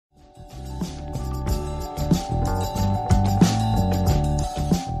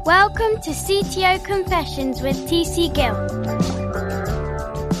Welcome to CTO Confessions with TC Gill.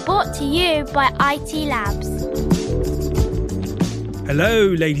 Brought to you by IT Labs. Hello,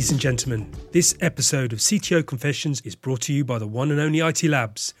 ladies and gentlemen. This episode of CTO Confessions is brought to you by the one and only IT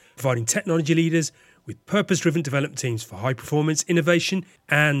Labs, providing technology leaders with purpose-driven development teams for high-performance innovation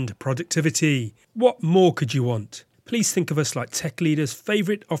and productivity. What more could you want? Please think of us like tech leaders'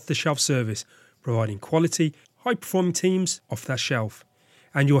 favourite off-the-shelf service, providing quality, high-performing teams off that shelf.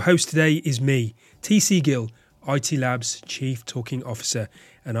 And your host today is me, TC Gill, IT Labs Chief Talking Officer,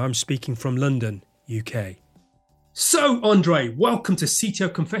 and I'm speaking from London, UK. So, Andrei, welcome to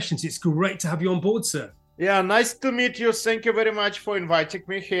CTO Confessions. It's great to have you on board, sir. Yeah, nice to meet you. Thank you very much for inviting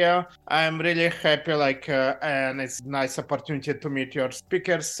me here. I'm really happy, and it's a nice opportunity to meet your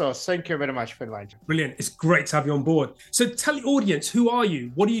speakers. So thank you very much for inviting me. Brilliant. It's great to have you on board. So tell the audience, who are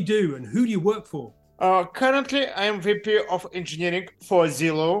you? What do you do? And who do you work for? Currently, I am VP of Engineering for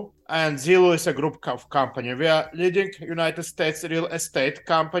Zillow, and Zillow is a group of company. We are leading United States real estate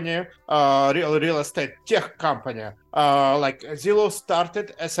company, real estate tech company. Zillow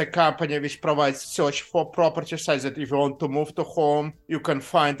started as a company which provides search for property sites that if you want to move to home, you can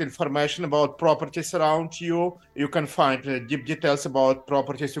find information about properties around you. You can find deep details about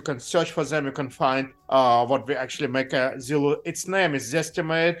properties. You can search for them. You can find what we actually make a Zillow. Its name is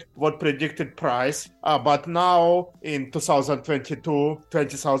Zestimate, what predicted price. But now in 2022,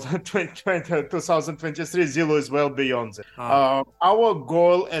 2023, Zillow is well beyond it. Our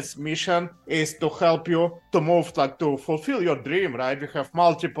goal as mission is to help you to move, to fulfill your dream, right? We have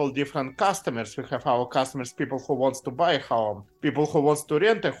multiple different customers. We have our customers, people who wants to buy a home, people who wants to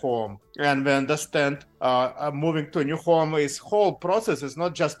rent a home. And we understand moving to a new home is whole process is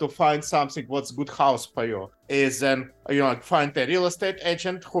not just to find something what's good house for you. Is then find a real estate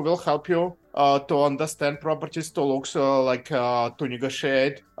agent who will help you to understand properties, to look to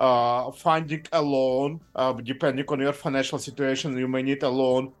negotiate, finding a loan, depending on your financial situation, you may need a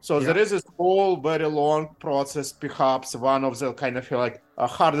loan. So there is this whole very long process, perhaps one of the kind of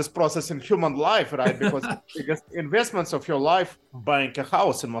hardest process in human life, right? Because the biggest investments of your life, buying a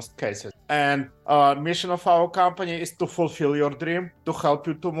house in most cases. And mission of our company is to fulfill your dream, to help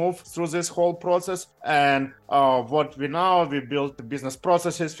you to move through this whole process. And we build business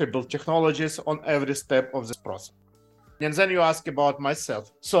processes, we build technologies on every step of this process. And then you ask about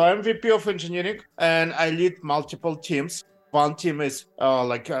myself. So I'm VP of Engineering and I lead multiple teams. One team is there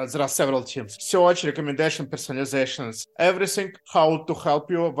are several teams. Search, recommendation, personalizations, everything, how to help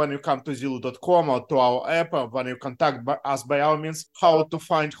you when you come to Zillow.com or to our app, or when you contact us by our means, how to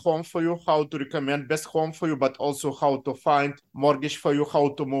find home for you, how to recommend best home for you, but also how to find mortgage for you, how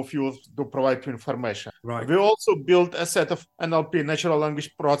to move you, to provide you information. Right. We also built a set of NLP, natural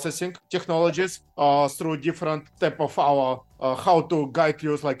language processing technologies through different step of our how to guide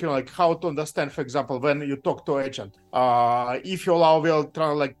you, how to understand, for example, when you talk to agent. If you allow, we'll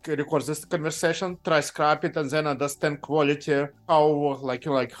try record this conversation, transcribe it, and then understand quality,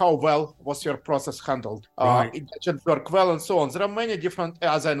 how well was your process handled. It agent work well, and so on. There are many different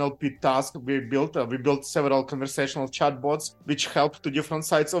other NLP tasks we built. We built several conversational chatbots which help to different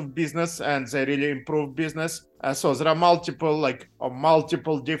sides of business, and they really improve business. So there are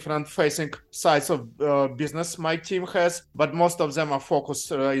multiple different facing sides of business my team has, but most of them are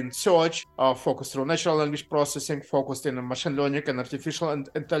focused in search, focused through natural language processing, focused in machine learning and artificial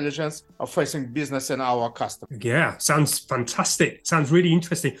intelligence, facing business and our customers. Yeah, sounds fantastic. Sounds really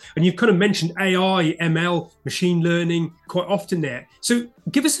interesting. And you've kind of mentioned AI, ML, machine learning quite often there. So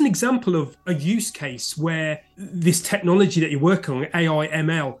give us an example of a use case where this technology that you're working on, AI,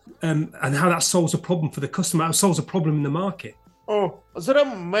 ML, and how that solves a problem for the customer, how it solves a problem in the market. There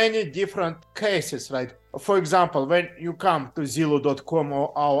are many different cases, right? For example, when you come to Zillow.com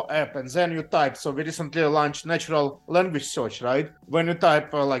or our app and then you type, so we recently launched natural language search, right? When you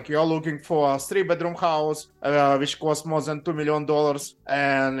type you're looking for a 3-bedroom house, which costs more than $2 million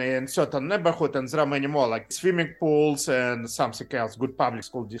and in certain neighborhood, and there are many more like swimming pools and something else, good public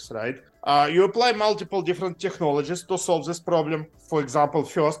school districts, right? You apply multiple different technologies to solve this problem. For example,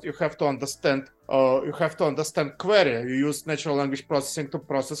 first you have to understand query. You use natural language processing to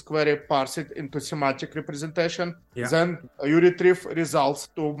process query, parse it into semantic representation. Yeah. Then you retrieve results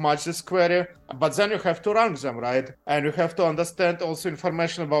to match this query, but then you have to rank them, right? And you have to understand also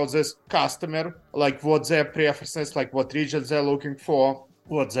information about this customer, like what their preferences, like what regions they're looking for,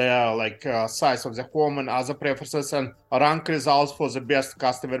 what their size of the home and other preferences, and rank results for the best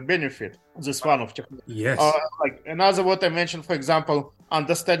customer benefit. This is one of technology. Yes. Like another what I mentioned, for example,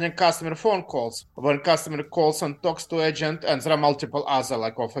 understanding customer phone calls. When customer calls and talks to agent, and there are multiple other,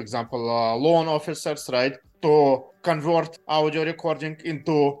 like, for example, loan officers, right? To convert audio recording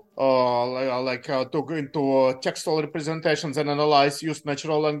into into textual representations and analyze, use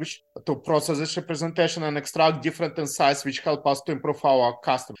natural language to process this representation and extract different insights which help us to improve our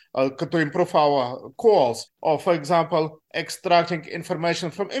customer, to improve our calls. Or, for example, extracting information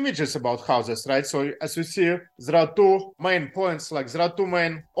from images about houses, right? So as you see, there are two main points, like there are two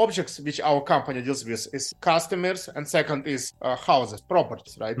main objects which our company deals with, is customers, and second is houses,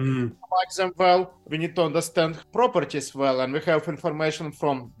 properties, right? To manage them well, we need to understand properties well, and we have information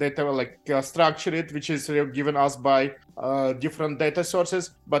from data, like structure it, which is given us by different data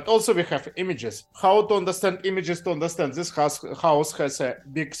sources, but also we have images. How to understand images? To understand this house has a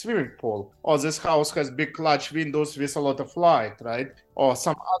big swimming pool, or this house has big large windows with a lot of light, right? Or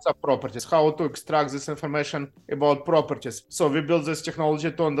some other properties. How to extract this information about properties? So we build this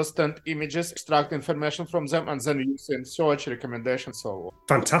technology to understand images, extract information from them, and then use in search, recommendations, so on.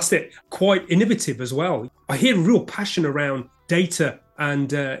 Fantastic. Quite innovative as well. I hear real passion around data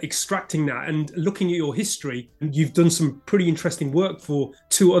and extracting that, and looking at your history. You've done some pretty interesting work for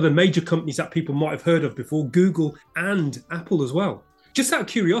two other major companies that people might have heard of before, Google and Apple as well. Just out of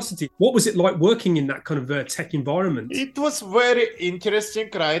curiosity, what was it like working in that kind of tech environment? It was very interesting,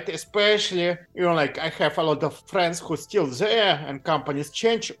 right? Especially, like I have a lot of friends who are still there, and companies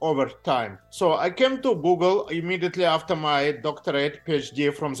change over time. So I came to Google immediately after my doctorate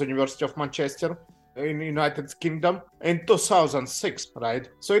PhD from the University of Manchester in the United Kingdom in 2006, right?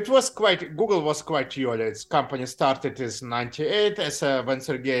 So Google was quite early. Its company started in 98 as when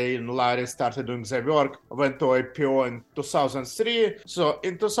Sergey and Larry started doing their work, went to IPO in 2003. So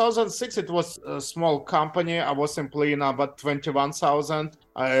in 2006, it was a small company. I was employee number 21,000.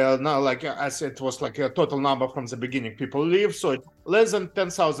 As it was like a total number from the beginning, people leave. So less than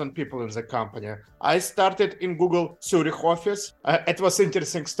 10,000 people in the company. I started in Google Zurich office. It was an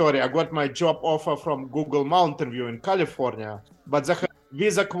interesting story. I got my job offer from Google Mountain View in California, but the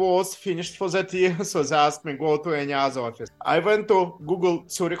visa was finished for that year, so they asked me go to any other office. I went to Google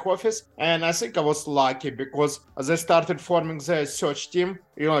Zurich office, and I think I was lucky because they started forming their search team.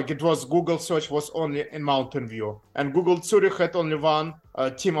 It was Google search was only in Mountain View, and Google Zurich had only one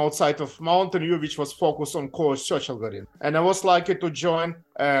team outside of Mountain View, which was focused on core search algorithm. And I was lucky to join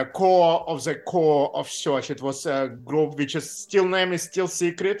core of search. It was a group which is still name is still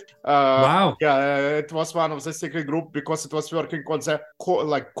secret. Wow. Yeah, it was one of the secret group because it was working on the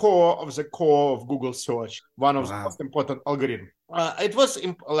core of Google search, one of the most important algorithm. It was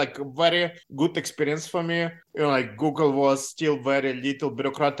very good experience for me. Google was still very little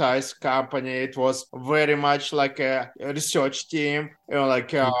bureaucratized company. It was very much like a research team.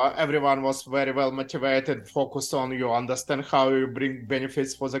 Everyone was very well motivated, focused on you understand how you bring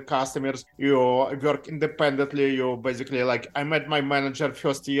benefits for the customers. You work independently. You basically I met my manager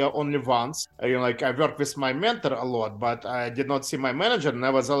first year only once. I worked with my mentor a lot, but I did not see my manager.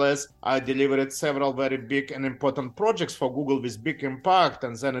 Nevertheless, I delivered several very big and important projects for Google with big impact,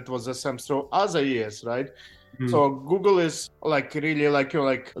 and then it was the same through other years, right? So Google is really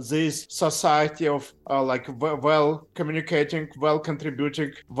this society of well communicating, well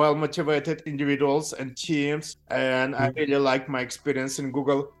contributing, well motivated individuals and teams. And I really like my experience in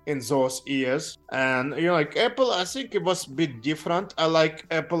Google in those years. And Apple, I think it was a bit different. I like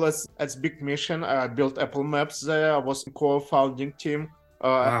Apple as big mission. I built Apple Maps there. I was in co-founding team.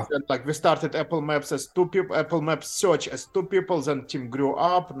 We started Apple Maps as two people, Apple Maps search as two people, then team grew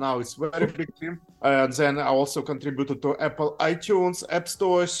up. Now it's very big team. And then I also contributed to Apple iTunes, App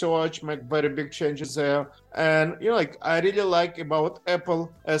Store search, make very big changes there. And I really like about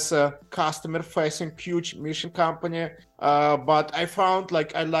Apple as a customer facing huge mission company. But I found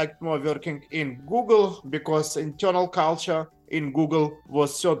I liked more working in Google because internal culture in Google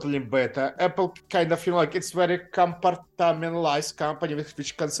was certainly better. Apple kind of it's very compartmentalized company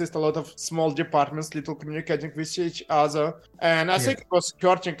which consists a lot of small departments, little communicating with each other. And I think it was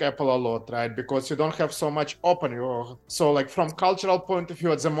hurting Apple a lot, right? Because you don't have so much open. So from cultural point of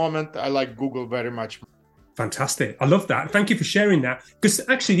view at the moment, I like Google very much. Fantastic. I love that. Thank you for sharing that, because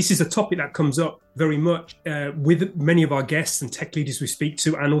actually this is a topic that comes up very much with many of our guests and tech leaders we speak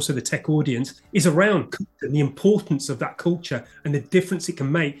to, and also the tech audience, is around culture and the importance of that culture and the difference it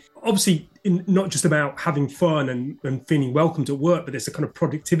can make. Obviously, not just about having fun and feeling welcomed at work, but there's a kind of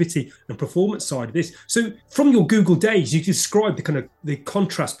productivity and performance side of this. So from your Google days, you described the kind of the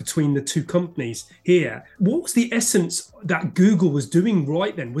contrast between the two companies here. What was the essence that Google was doing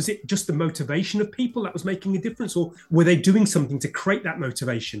right then? Was it just the motivation of people that was making a difference, or were they doing something to create that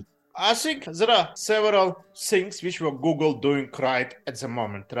motivation? I think there are several things which were Google doing right at the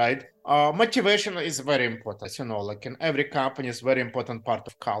moment, right? Motivation is very important, like in every company is very important part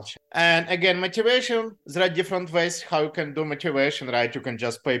of culture. And again, motivation, there are different ways how you can do motivation, right? You can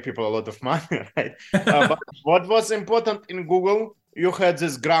just pay people a lot of money, right? But what was important in Google, you had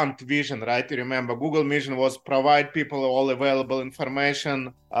this grand vision, right? You remember Google mission was provide people all available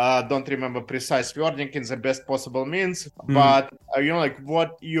information. Don't remember precise wording in the best possible means, but like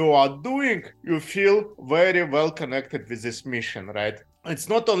what you are doing, you feel very well connected with this mission, right? It's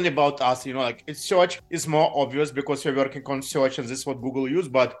not only about us, like it's search is more obvious because you're working on search and this is what Google use.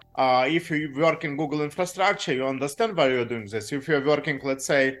 But if you work in Google infrastructure, you understand why you're doing this. If you're working, let's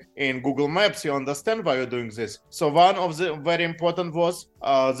say, in Google Maps, you understand why you're doing this. So one of the very important was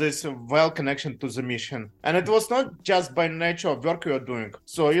this well connection to the mission. And it was not just by nature of work you're doing.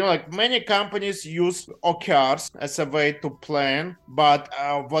 So, like many companies use OKRs as a way to plan. But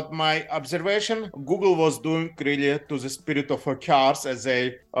what my observation, Google was doing really to the spirit of OKRs as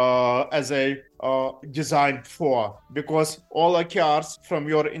a designed for, because all OKRs from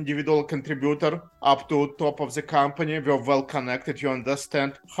your individual contributor up to top of the company were well connected. You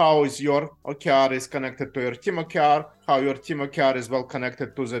understand how is your OKR is connected to your team OKR, how your team OKR is well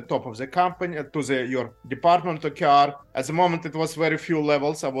connected to the top of the company, to your department OKR. At the moment, it was very few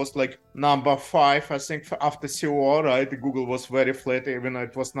levels. I was like number 5, I think, after CO, right? Google was very flat, even though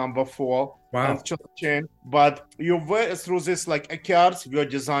it was number 4. Wow. And change. But you were through this like OKRs were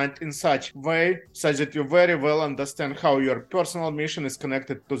designed in such way so that you very well understand how your personal mission is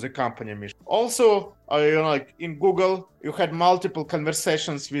connected to the company mission. Also, like in Google, you had multiple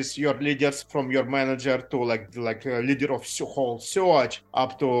conversations with your leaders, from your manager to like a leader of whole search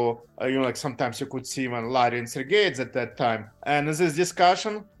up to like sometimes you could see even Larry and Sergey at that time. And in this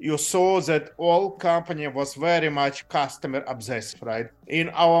discussion, you saw that all company was very much customer obsessed, right? In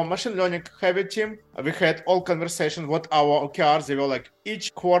our machine learning heavy team, we had all conversations what our OKRs, they were like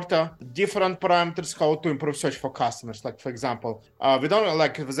each quarter different parameters how to improve search for customers. Like for example, we don't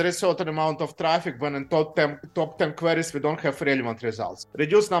like if there is a certain amount of traffic, when in top 10 queries we don't have relevant results.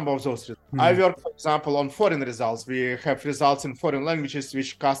 Reduce number of those results. I work, for example, on foreign results. We have results in foreign languages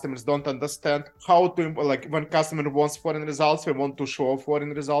which customers don't understand how to, like when customer wants foreign results, we want to show foreign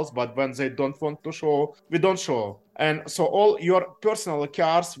results, but when they don't want to show, we don't show. And so all your personal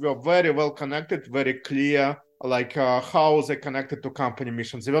OKRs were very well connected, very clear, like how they connected to company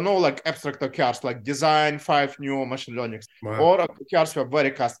missions. There were no like abstract OKRs like design 5 new machine learning. Wow. Or OKRs were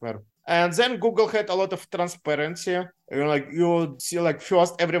very customer. And then Google had a lot of transparency. Like you see, like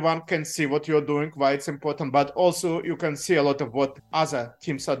first everyone can see what you're doing, why it's important, but also you can see a lot of what other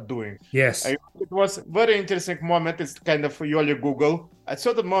teams are doing. Yes. It was a very interesting moment. It's kind of early Google. At a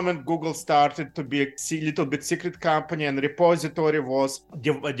certain moment, Google started to be a little bit secret company, and repository was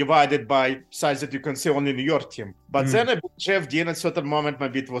divided by size that you can see only in your team. But then Jeff Dean at a certain moment,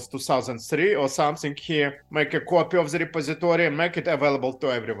 maybe it was 2003 or something, he make a copy of the repository and make it available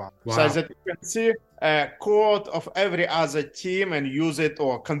to everyone. Wow. So that you can see a code of every other team and use it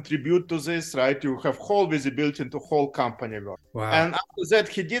or contribute to this, right? You have whole visibility into whole company work. Wow. And after that,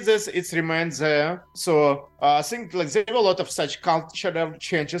 he did this, it remains there. So I think like there were a lot of such cultural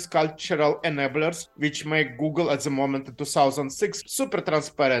changes, cultural enablers, which make Google at the moment in 2006 super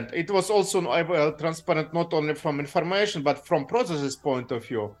transparent. It was also transparent not only from information, but from processes point of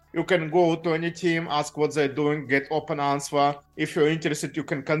view. You can go to any team, ask what they're doing, get open answer. If you're interested, you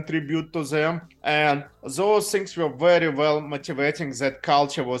can contribute to them. And those things were very well motivating. That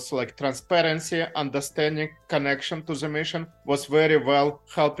culture was like transparency, understanding, connection to the mission was very well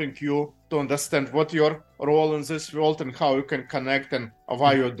helping you to understand what your role in this world and how you can connect and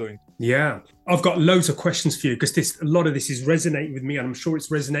why you're doing. Yeah, I've got loads of questions for you because a lot of this is resonating with me, and I'm sure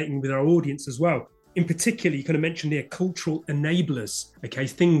it's resonating with our audience as well. In particular, you kind of mentioned there cultural enablers, okay,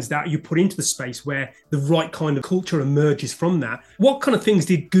 things that you put into the space where the right kind of culture emerges from that. What kind of things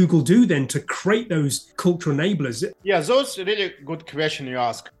did Google do then to create those cultural enablers? Yeah, those really good question you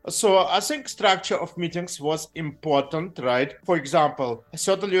ask. So I think structure of meetings was important, right? For example,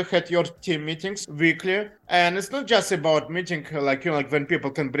 certainly you had your team meetings weekly, And it's not just about meeting, like when people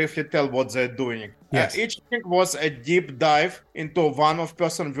can briefly tell what they're doing. Yes. Each meeting was a deep dive into one of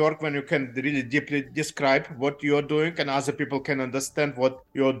person work when you can really deeply describe what you're doing and other people can understand what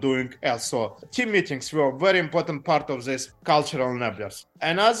you're doing also. Team meetings were a very important part of this cultural enablers.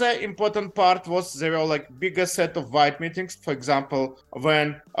 Another important part was there were like bigger set of white meetings. For example,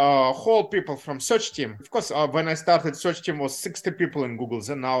 when whole people from search team, of course, when I started search team was 60 people in Google,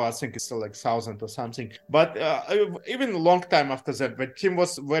 and now I think it's like 1,000 or something. But even a long time after that, the team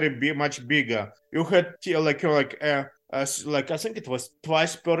was much bigger. You had like I think it was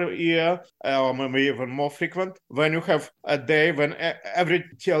twice per year, or maybe even more frequent. When you have a day when every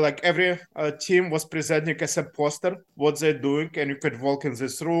team was presenting as a poster what they're doing, and you could walk in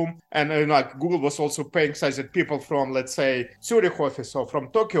this room. And like Google was also paying such that people from, let's say, Zurich office or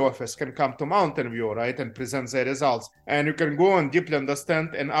from Tokyo office can come to Mountain View, right, and present their results. And you can go and deeply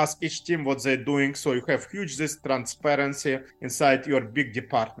understand and ask each team what they're doing. So you have huge this transparency inside your big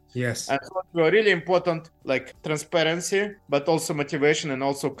department. Yes. And so it were really important, like transparency, but also motivation and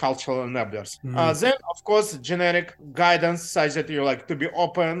also cultural enablers. Then, of course, generic guidance such that you like to be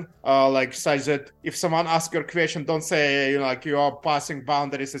open, like such that if someone asks your question, don't say like you are passing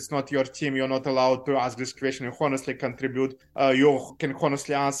boundaries. It's not your team. You're not allowed to ask this question. You honestly contribute. You can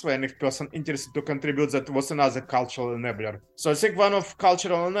honestly answer. And if person interested to contribute, that was another cultural enabler. So I think one of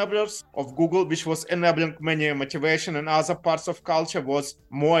cultural enablers of Google, which was enabling many motivation and other parts of culture, was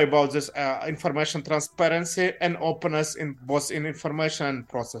more about this information transparency and openness in both in information and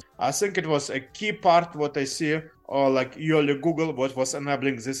process. I think it was a key part what I see, or like early Google, what was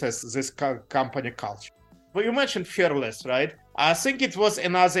enabling this as this company culture. But you mentioned Fearless, right? I think it was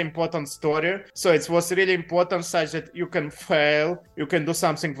another important story. So it was really important such that you can fail, you can do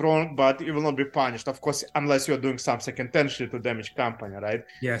something wrong, but you will not be punished. Of course, unless you're doing something intentionally to damage company, right?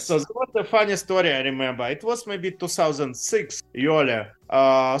 Yes. So that was a funny story, I remember. It was maybe 2006, earlier.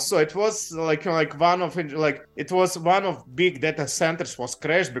 So it was like one of big data centers was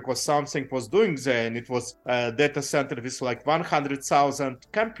crashed because something was doing there, and it was a data center with like 100,000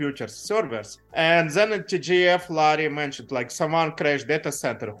 computers, servers. And then at TGF, Larry mentioned like someone crashed data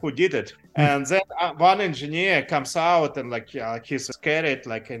center. Who did it? And then one engineer comes out and he's scared,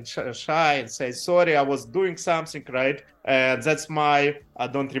 and shy, and says, "Sorry, I was doing something, right? That's I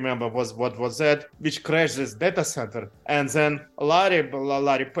don't remember what was that, which crashed this data center." And then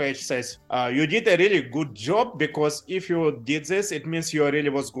Larry Page says, "You did a really good job, because if you did this, it means you really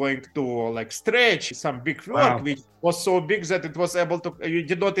was going to stretch some big work, which was so big that it was able to. You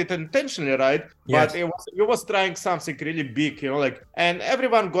did not it intentionally, right? Yes. But you was trying something really big, and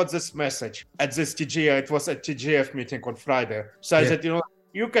everyone got this message at this TGF. It was a TGF meeting on Friday, so that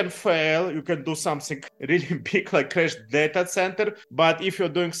you can fail, you can do something really big like crash data center, but if you're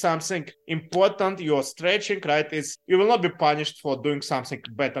doing something important, you're stretching, right? You will not be punished for doing something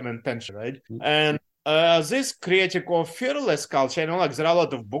bad unintentionally, right? And this creating of fearless culture, there are a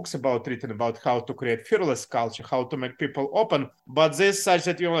lot of books written about how to create fearless culture, how to make people open. But this such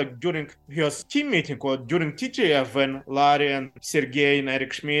that during your team meeting or during TGF, when Larry and Sergey and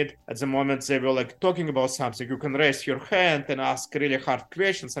Eric Schmidt at the moment they were talking about something, you can raise your hand and ask really hard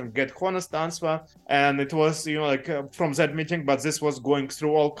questions and get honest answer. And it was from that meeting, but this was going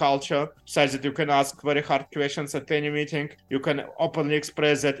through all culture, such that you can ask very hard questions at any meeting. You can openly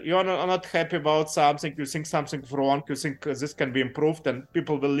express that you're not happy about something, you think something's wrong, you think this can be improved, and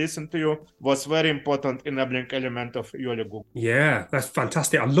people will listen to you, was very important enabling element of early Google. Yeah, that's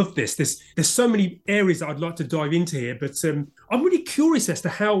fantastic. I love this. There's so many areas that I'd like to dive into here, but I'm really curious as to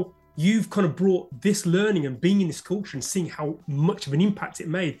how you've kind of brought this learning and being in this culture and seeing how much of an impact it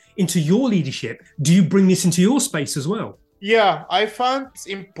made into your leadership. Do you bring this into your space as well? Yeah, I found it's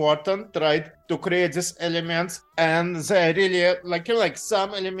important, right, to create these elements, and they really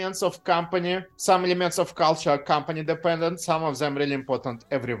some elements of company, some elements of culture, company dependent, some of them really important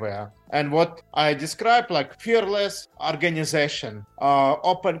everywhere. And what I described, like fearless organization,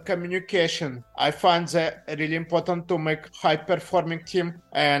 open communication, I find that really important to make high performing team,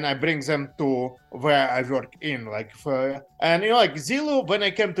 and I bring them to where I work in, Zillow. When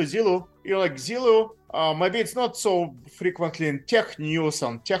I came to Zillow, Zillow. Maybe it's not so frequently in tech news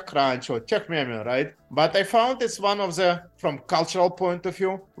on TechCrunch or Tech Meme, right? But I found it's one of the, from cultural point of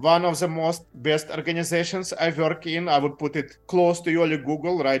view, one of the most best organizations I work in. I would put it close to early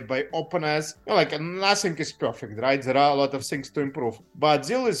Google, right? By openness, nothing is perfect, right? There are a lot of things to improve. But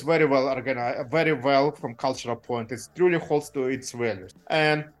Zillow is very well organized, very well from cultural point. It truly holds to its values.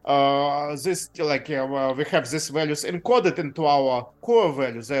 And we have these values encoded into our core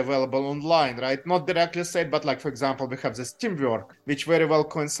values. They're available online, right? Not directly said, but for example, we have this teamwork, which very well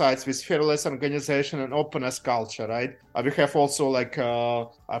coincides with fearless organization and openness culture, right? We have also like,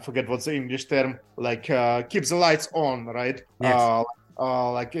 I forget what's the English term, like keep the lights on, right? Yes.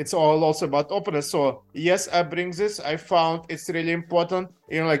 Like it's all also about openness. So yes, I bring this. I found it's really important.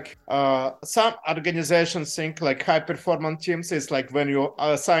 Like some organizations think like high performance teams is like when you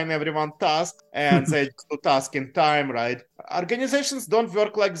assign everyone task and they do task in time, right? Organizations don't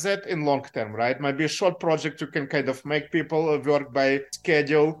work like that in long term, right? Maybe a short project you can kind of make people work by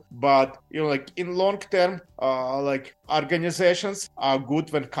schedule, but like in long term, like organizations are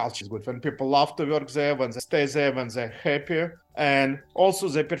good when culture is good, when people love to work there, when they stay there, when they're happy. And also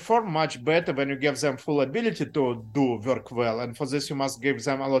they perform much better when you give them full ability to do work well. And for this, you must give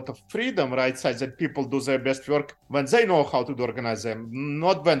them a lot of freedom, right? So that people do their best work when they know how to organize them,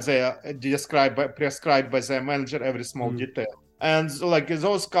 not when they are prescribed by their manager every small detail. And like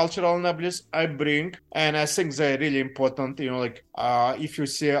those cultural enablers I bring, and I think they're really important. Like if you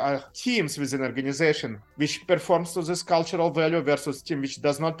see teams within an organization which performs to this cultural value versus team which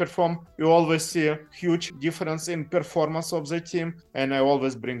does not perform, you always see a huge difference in performance of the team. And I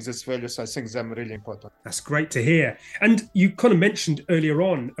always bring these values. I think them really important. That's great to hear. And you kind of mentioned earlier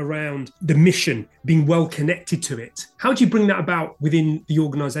on around the mission, being well connected to it. How do you bring that about within the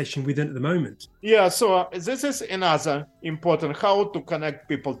organization within at the moment? Yeah, so this is another important, how to connect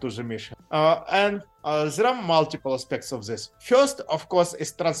people to the mission. And there are multiple aspects of this. First, of course,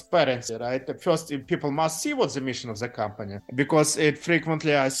 is transparency, right? First, people must see what's the mission of the company, because it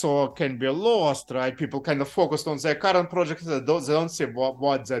frequently I saw can be lost, right? People kind of focused on their current project, they don't see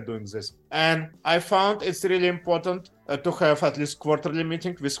what they're doing this. And I found it's really important to have at least quarterly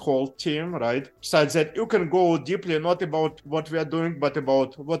meeting with whole team, right? So that you can go deeply, not about what we are doing, but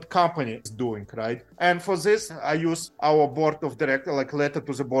about what company is doing, right? And for this, I use our board of directors, like letter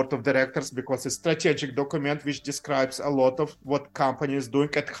to the board of directors, because it's strategic document which describes a lot of what company is doing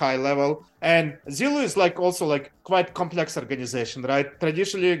at high level. And Zillow is like also like quite complex organization, right?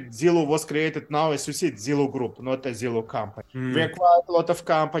 Traditionally, Zillow was created now, as you see, Zillow Group, not a Zillow company. We acquired a lot of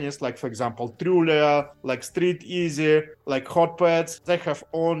companies, like for example, Trulia, like Street Easy, like Hotpets. They have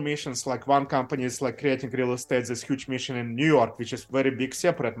own missions. Like one company is like creating real estate, this huge mission in New York, which is very big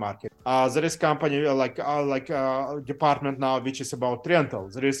separate market. There is company like department now which is about rental.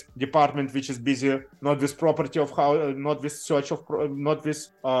 There is department which is busy not with property of how, not with search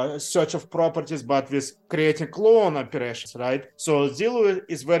of properties, but with creating loan operations, right? So Zillow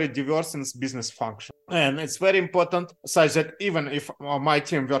is very diverse in its business function. And it's very important such that even if my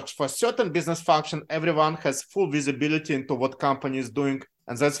team works for a certain business function, everyone has full visibility into what company is doing.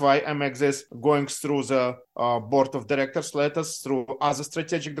 And that's why I make this going through the board of directors letters, through other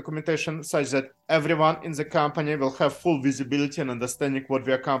strategic documentation, such that everyone in the company will have full visibility and understanding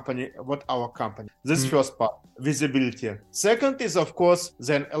what our company. This first part, visibility. Second is, of course,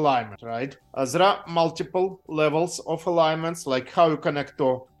 then alignment, right? There are multiple levels of alignments, like how you connect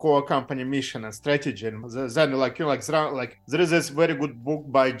to core company mission and strategy. And then, there is this very good book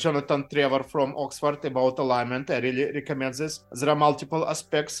by Jonathan Trevor from Oxford about alignment. I really recommend this. There are multiple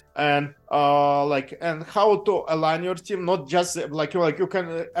aspects, and and how to align your team, not just you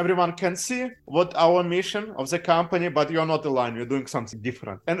can, everyone can see what our mission of the company, but you're not aligned, you're doing something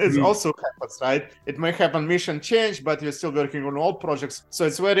different. And it also happens, right? It may happen mission change, but you're still working on all projects. So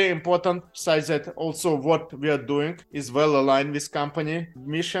it's very important such that also what we are doing is well aligned with company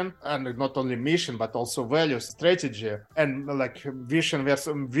mission, and not only mission, but also values, strategy, and like vision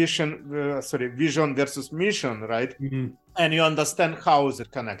versus mission, right? And you understand how is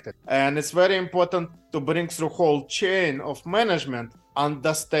it connected. And it's very important to bring through whole chain of management,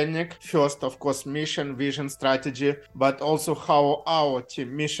 understanding first, of course, mission, vision, strategy, but also how our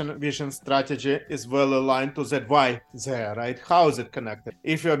team mission, vision, strategy is well aligned to that why there, right? How is it connected?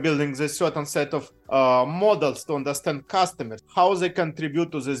 If you're building this certain set of models to understand customers, how they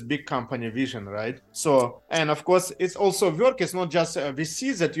contribute to this big company vision, right? So, and of course, it's also work. It's not just we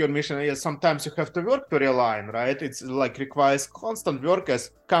see that your mission is, sometimes you have to work to realign, right? It's like requires constant work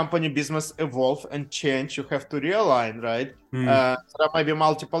as company business evolve and change. You have to realign, right? There might be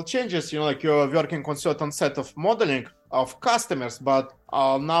multiple changes, like you're working on certain set of modeling of customers, but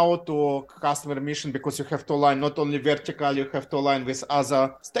now to customer mission, because you have to align not only vertical, you have to align with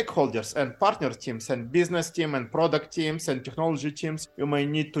other stakeholders and partner teams and business team and product teams and technology teams. You may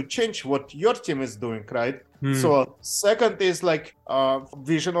need to change what your team is doing, right? So second is like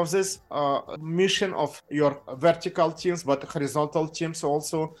vision of this mission of your vertical teams, but horizontal teams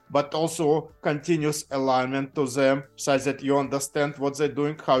also, but also continuous alignment to them, such that you understand what they're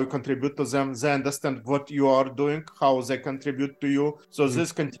doing, how you contribute to them, they understand what you are doing, how they contribute to you. So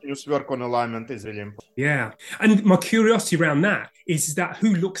this continuous work on alignment is really important. Yeah. And my curiosity around that is that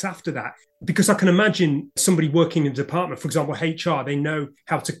who looks after that? Because I can imagine somebody working in a department, for example, HR, they know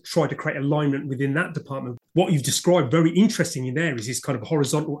how to try to create alignment within that department. What you've described very interesting in there is this kind of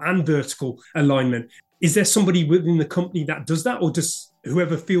horizontal and vertical alignment. Is there somebody within the company that does that, or does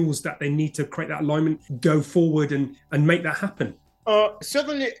whoever feels that they need to create that alignment go forward and make that happen?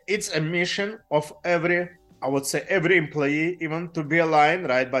 Certainly, it's a mission of every employee, even to be aligned,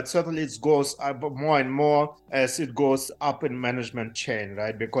 right? But certainly it goes up more and more as it goes up in management chain,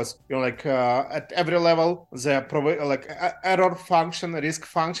 right? Because, at every level, the error function, risk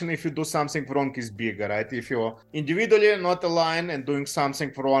function, if you do something wrong, is bigger, right? If you're individually not aligned and doing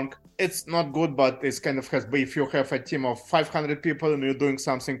something wrong, it's not good, but it's kind of has, but if you have a team of 500 people and you're doing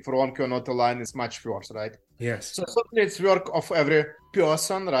something wrong, you're not aligned, it's much worse, right? Yes. So certainly it's work of every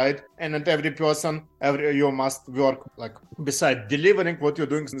person, right? And at every person, you must work, like, beside delivering what you're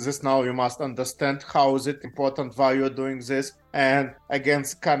doing this now, you must understand how is it important, why you're doing this. And again,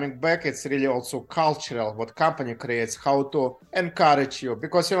 coming back, it's really also cultural, what company creates, how to encourage you.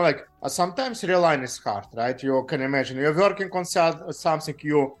 Because, sometimes realign is hard, right? You can imagine you're working on something,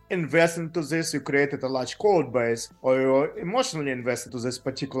 you invest into this, you created a large code base, or you emotionally invest into this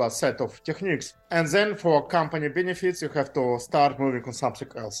particular set of techniques. And then for company benefits, you have to start moving on something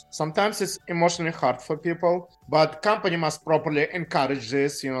else. Sometimes it's emotionally hard for people, but company must properly encourage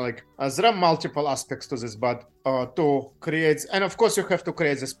this. There are multiple aspects to this, but to create, and of course you have to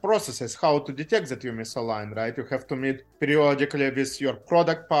create these processes, how to detect that you misalign, right? You have to meet periodically with your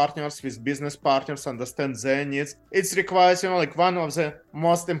product partners, with business partners, understand their needs. It requires, one of the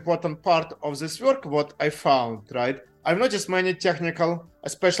most important part of this work, what I found, right? I've noticed many technical,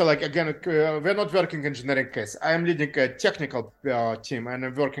 especially we're not working engineering case. I am leading a technical team, and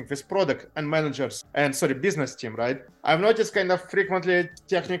I'm working with product and managers and business team, right? I've noticed kind of frequently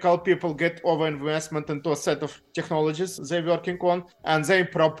technical people get over investment into a set of technologies they're working on, and they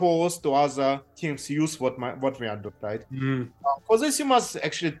propose to other teams use what we are doing, right? For this, you must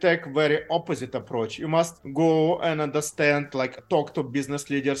actually take very opposite approach. You must go and understand, talk to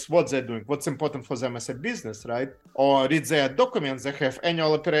business leaders, what they're doing, what's important for them as a business, right? Or read their documents. They have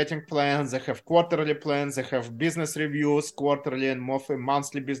annual operating plans, they have quarterly plans, they have business reviews, quarterly and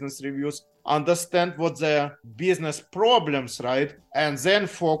monthly business reviews. Understand what their business problems, right? And then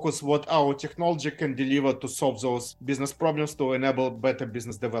focus what our technology can deliver to solve those business problems to enable better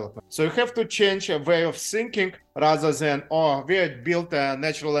business development. So you have to change a way of thinking rather than, we built a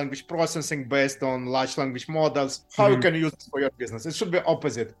natural language processing based on large language models. How you can use it for your business? It should be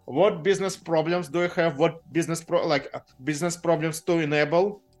opposite. What business problems do you have? What business problems to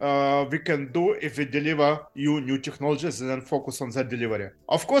enable? We can do if we deliver you new technologies and then focus on that delivery.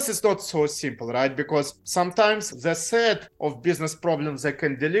 Of course, it's not so simple, right? Because sometimes the set of business problems they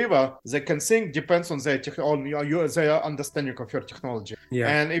can deliver, they can think depends on their understanding of your technology. Yeah.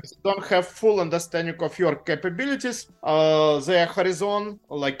 And if you don't have full understanding of your capabilities, their horizon,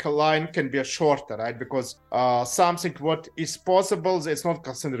 like a line, can be shorter, right? Because something what is possible, it's not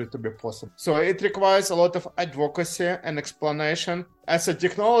considered to be possible. So it requires a lot of advocacy and explanation. As a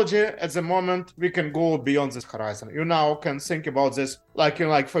technology, at the moment, we can go beyond this horizon. You now can think about this,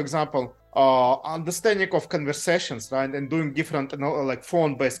 for example, understanding of conversations, right? And doing different,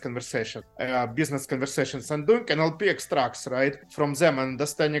 phone-based conversation, business conversations, and doing NLP extracts, right? From them, and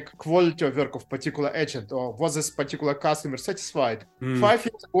understanding quality of work of particular agent, or was this particular customer satisfied? 5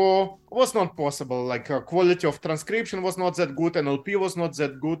 years ago, was not possible. Quality of transcription was not that good, NLP was not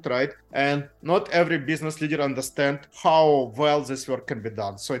that good, right? And not every business leader understand how well this work can be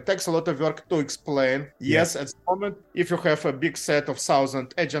done. So it takes a lot of work to explain. Yes, at the moment, if you have a big set of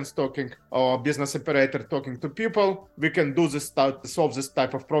 1,000 agents talking, or business operator talking to people, we can do this to solve this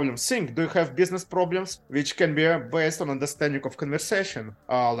type of problem. Think, do you have business problems which can be based on understanding of conversation?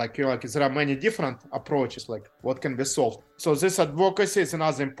 There are many different approaches, what can be solved. So this advocacy is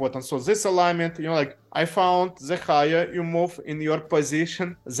another important. So this alignment, I found the higher you move in your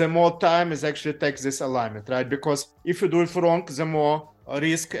position, the more time it actually takes this alignment, right? Because if you do it wrong, the more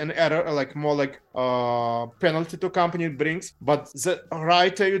risk and error, penalty to company it brings. But the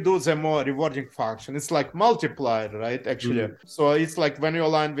righter you do, the more rewarding function. It's like multiplier, right? Actually. So it's like when you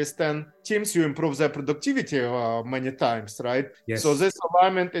align with 10 teams, you improve their productivity many times, right? Yes. So this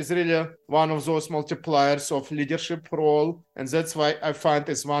alignment is really one of those multipliers of leadership role. And that's why I find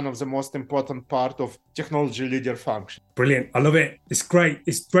it's one of the most important part of technology leader function. Brilliant. I love it. It's great.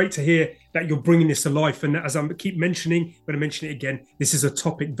 It's great to hear that you're bringing this to life. And as I keep mentioning, I'm going to mention it again, this is a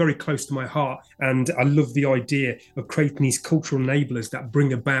topic very close to my heart. And I love the idea of creating these cultural enablers that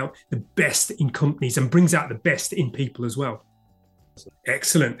bring about the best in companies and brings out the best in people as well.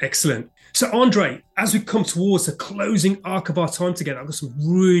 Excellent, excellent. So, Andrei, as we come towards the closing arc of our time together, I've got some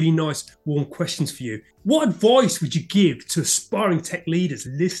really nice, warm questions for you. What advice would you give to aspiring tech leaders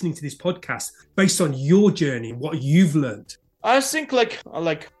listening to this podcast based on your journey and what you've learned? I think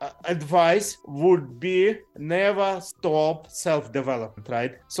advice would be never stop self-development,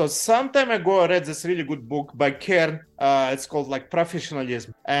 right? So some time ago I read this really good book by Kern. It's called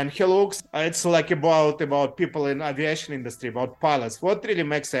Professionalism, and he looks. It's about people in aviation industry, about pilots. What really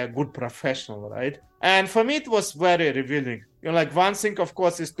makes a good professional, right? And for me, it was very revealing. One thing, of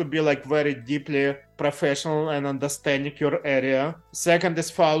course, is to be very deeply professional and understanding your area. Second is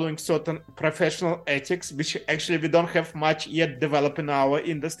following certain professional ethics, which actually we don't have much yet developed in our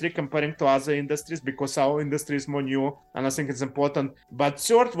industry comparing to other industries because our industry is more new, and I think it's important. But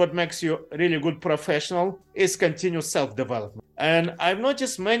third, what makes you really good professional is continuous self-development. And I've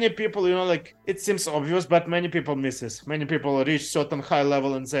noticed many people, it seems obvious, but many people miss this. Many people reach certain high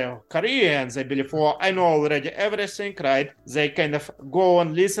level in their career and they believe, oh, I know already everything, right? They kind of go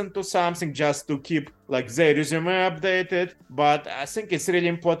and listen to something just to keep their resume updated. But I think it's really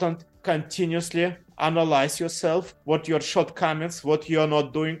important continuously analyze yourself, what your shortcomings, what you're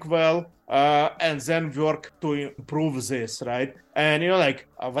not doing well, and then work to improve this, right? And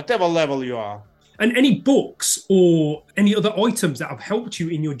whatever level you are. And any books or any other items that have helped you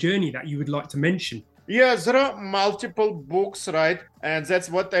in your journey that you would like to mention? Yeah, there are multiple books, right? And that's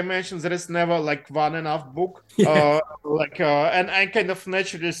what I mentioned. There is never one enough book. Yeah. And I kind of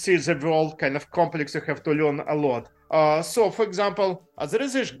naturally see the world kind of complex. You have to learn a lot. So, for example, there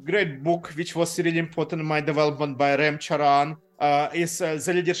is this great book which was really important in my development by Ram Charan. Is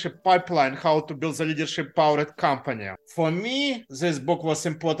The Leadership Pipeline, How to Build a Leadership-Powered Company. For me, this book was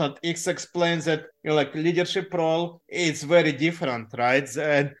important. It explains that leadership role is very different, right?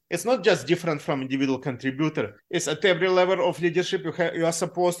 And it's not just different from individual contributor. It's at every level of leadership, you are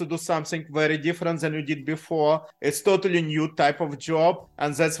supposed to do something very different than you did before. It's totally new type of job,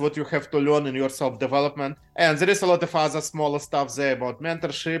 and that's what you have to learn in your self-development. And there is a lot of other smaller stuff there about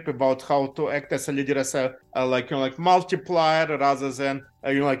mentorship, about how to act as a leader, as a multiplier rather than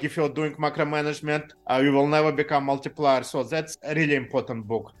if you're doing macromanagement, you will never become multiplier. So that's a really important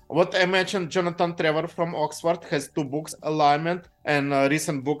book. What I mentioned, Jonathan Trevor from Oxford has 2 books, Alignment, and a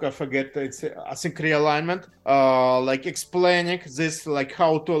recent book, I forget, I think Realignment, explaining this,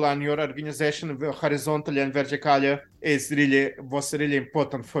 how to align your organization horizontally and vertically was really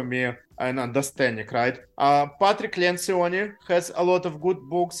important for me and understanding, right? Patrick Lencioni has a lot of good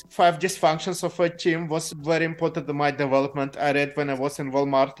books. 5 Dysfunctions of a Team was very important in my development. I read when I was in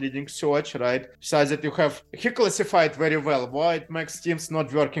Walmart leading search, right? Besides that, he classified very well why it makes teams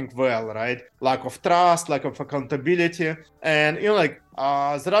not working well, right? Lack of trust, lack of accountability. And,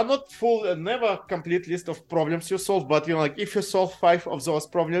 there are not never complete list of problems you solve, but, if you solve 5 of those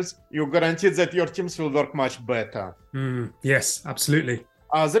problems, you're guaranteed that your teams will work much better. Yes, absolutely.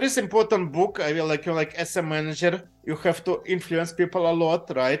 There is important book. I feel as a manager, you have to influence people a lot,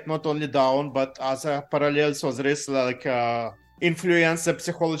 right? Not only down, but other parallels. So there is Influence, the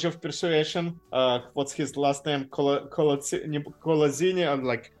Psychology of Persuasion. What's his last name? Colazzini.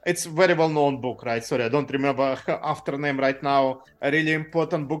 And it's very well-known book, right? Sorry, I don't remember after name right now. A really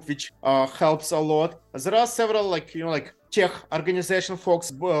important book which helps a lot. There are several tech organization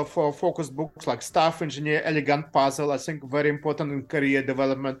focus books like Staff Engineer, Elegant Puzzle. I think very important in career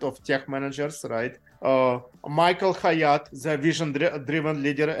development of tech managers, right? Michael Hyatt, the vision-driven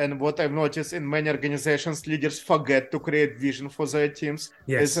leader, and what I've noticed in many organizations, leaders forget to create vision for their teams.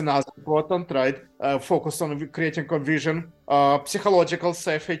 Yes. It's another important, right? Focus on creating a vision. Psychological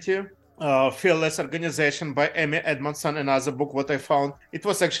safety. Fearless Organization by Amy Edmondson, another book what I found. It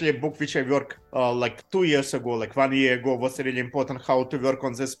was actually a book which I worked 2 years ago, 1 year ago, was really important how to work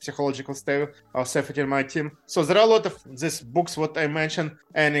on this psychological safety in my team. So there are a lot of these books what I mentioned,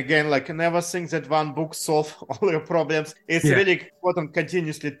 and again, never think that one book solves all your problems. It's really important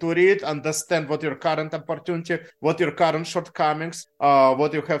continuously to read, understand what your current opportunity, what your current shortcomings,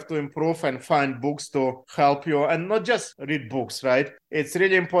 what you have to improve, and find books to help you, and not just read books, right? It's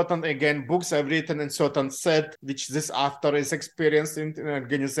really important, again, books I've written in certain set, which this author is experienced in an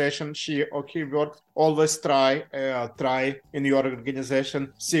organization, she or he worked. Always try in your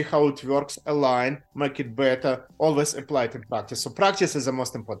organization, see how it works, align, make it better, always apply it in practice. So practice is the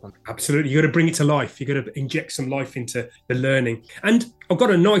most important. Absolutely. You got to bring it to life. You got to inject some life into the learning. And I've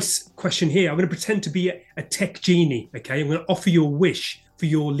got a nice question here. I'm going to pretend to be a tech genie. Okay. I'm going to offer you a wish for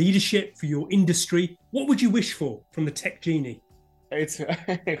your leadership, for your industry. What would you wish for from the tech genie? It's a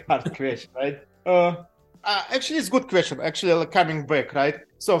hard question, right? Actually, it's a good question. Actually, coming back, right?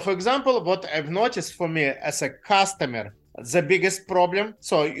 So, for example, what I've noticed for me as a customer, the biggest problem.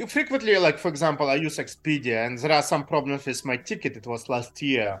 So you frequently, like, for example, I use Expedia, and there are some problems with my ticket. It was last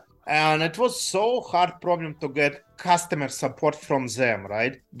year. And it was so hard problem to get customer support from them,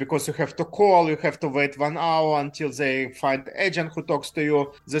 right? Because you have to call, you have to wait 1 hour until they find agent who talks to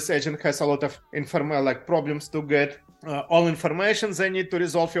you. This agent has a lot of problems to get. All information they need to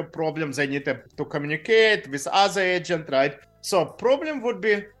resolve your problem. They need to communicate with other agent, right? So problem would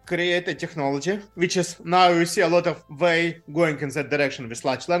be create a technology, which is now you see a lot of way going in that direction with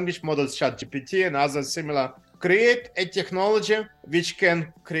large language models, ChatGPT and other similar. Create a technology which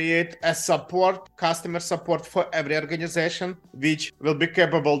can create a customer support for every organization, which will be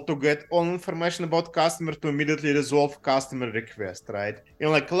capable to get all information about customer to immediately resolve customer request, right?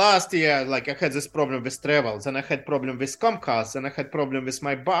 Like last year, like I had this problem with travel, then I had problem with Comcast, and I had problem with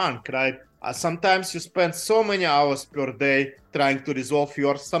my bank, right? Sometimes you spend so many hours per day trying to resolve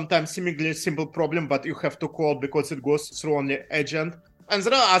your sometimes seemingly simple problem, but you have to call because it goes through only agent. And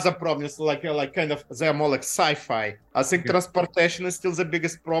there are other problems, like kind of, they're more like sci-fi. I think transportation is still the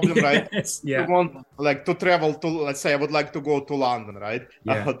biggest problem, right? Yeah. You want like to travel to, let's say I would like to go to London, right?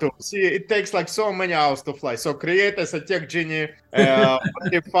 Yeah. To see, it takes like so many hours to fly. So create as a tech genie,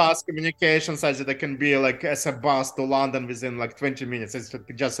 fast communication such that I can be like as a bus to London within like 20 minutes. It's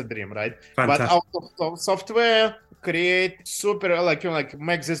just a dream, right? Fantastic. But out of software, create super,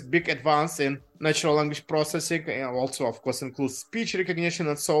 make this big advance in natural language processing, and also of course includes speech recognition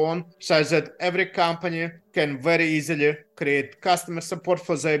and so on, such that every company can very easily create customer support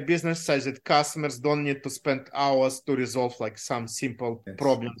for their business, such that customers don't need to spend hours to resolve like some simple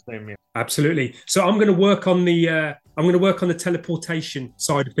problems they meet. Absolutely. So I'm going to work on the teleportation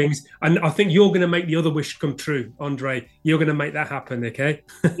side of things, and I think you're going to make the other wish come true, Andrei. You're going to make that happen, okay?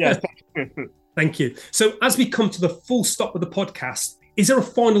 Yes. Thank you. So as we come to the full stop of the podcast, is there a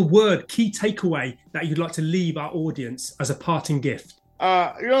final word, key takeaway that you'd like to leave our audience as a parting gift?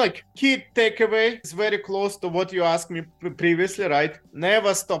 Key takeaway is very close to what you asked me previously, right?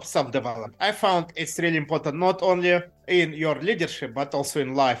 Never stop self-development. I found it's really important, not only in your leadership, but also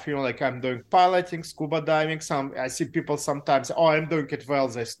in life. I'm doing piloting, scuba diving. I see people sometimes, I'm doing it well,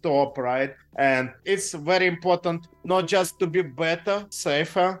 they stop, right? And it's very important not just to be better,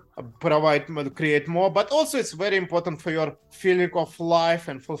 safer, create more, but also it's very important for your feeling of life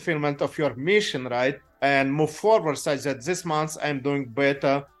and fulfillment of your mission, right? And move forward such that this month I'm doing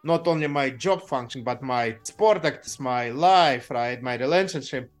better, not only my job function, but my sport activities, my life, right? My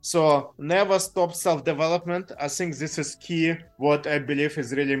relationship. So never stop self-development. I think this is key, what I believe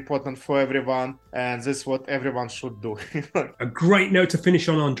is really important for everyone. And this is what everyone should do. A great note to finish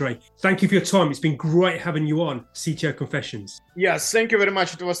on, Andrei. Thank you for your time. It's been great having you on CTO Confessions. Yes, thank you very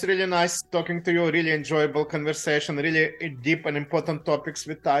much. It was really nice talking to you. Really enjoyable conversation, really deep and important topics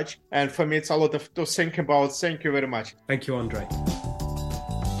we touch. And for me, it's a lot to think about. Thank you very much. Thank you, Andrei.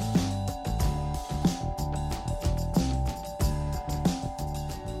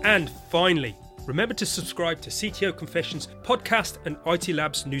 And finally, remember to subscribe to CTO Confessions podcast and IT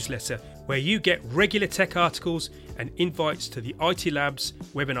Labs newsletter, where you get regular tech articles and invites to the IT Labs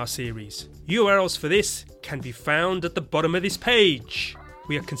webinar series. URLs for this can be found at the bottom of this page.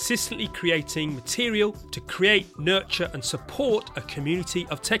 We are consistently creating material to create, nurture and support a community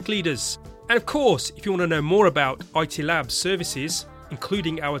of tech leaders. And of course, if you want to know more about IT Labs services,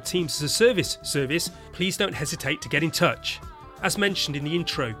 including our Teams as a Service service, please don't hesitate to get in touch. As mentioned in the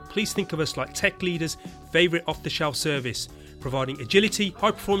intro, please think of us like tech leaders' favourite off-the-shelf service, providing agility,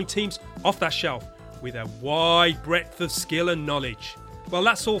 high-performing teams off that shelf with a wide breadth of skill and knowledge. Well,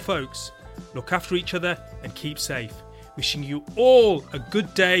 that's all, folks. Look after each other and keep safe. Wishing you all a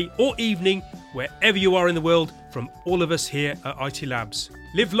good day or evening wherever you are in the world from all of us here at IT Labs.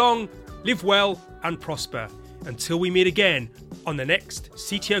 Live long, live well and prosper. Until we meet again on the next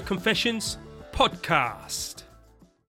CTO Confessions podcast.